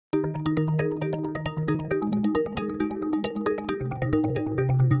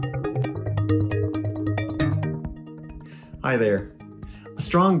Hi there. A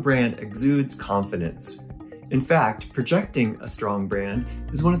strong brand exudes confidence. In fact, projecting a strong brand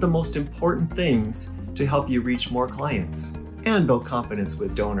is one of the most important things to help you reach more clients and build confidence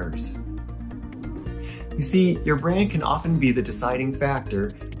with donors. You see, your brand can often be the deciding factor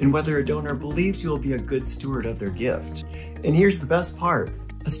in whether a donor believes you will be a good steward of their gift. And here's the best part.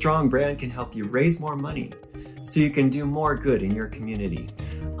 A strong brand can help you raise more money so you can do more good in your community.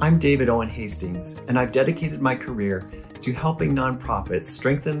 I'm Owen Hastings, and I've dedicated my career to helping nonprofits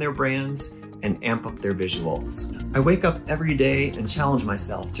strengthen their brands and amp up their visuals. I wake up every day and challenge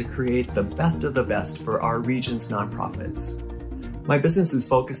myself to create the best of the best for our region's nonprofits. My business is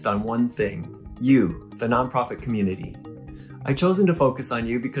focused on one thing: you, the nonprofit community. I've chosen to focus on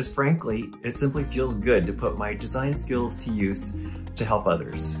you because frankly, it simply feels good to put my design skills to use to help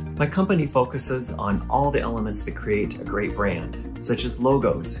others. My company focuses on all the elements that create a great brand, such as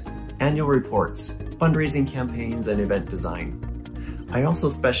logos, annual reports, fundraising campaigns, and event design. I also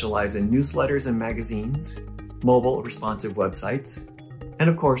specialize in newsletters and magazines, mobile responsive websites, and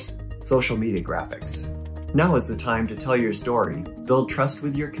of course, social media graphics. Now is the time to tell your story, build trust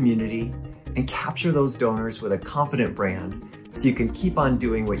with your community, and capture those donors with a confident brand so you can keep on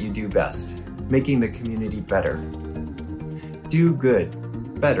doing what you do best, making the community better. Do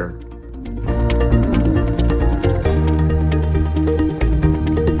good, better,